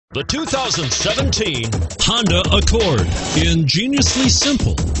The 2017 Honda Accord. Ingeniously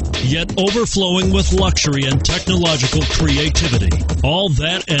simple, yet overflowing with luxury and technological creativity. All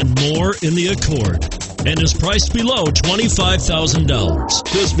that and more in the Accord, and is priced below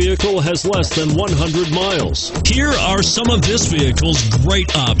 $25,000. This vehicle has less than 100 miles. Here are some of this vehicle's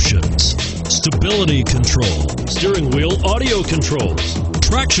great options: stability control, steering wheel audio controls,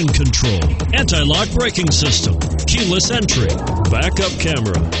 traction control, anti-lock braking system, keyless entry, backup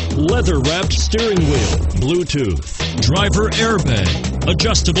camera, leather-wrapped steering wheel, Bluetooth, driver airbag,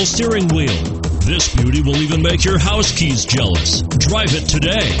 adjustable steering wheel. This beauty will even make your house keys jealous. Drive it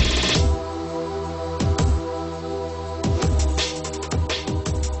today.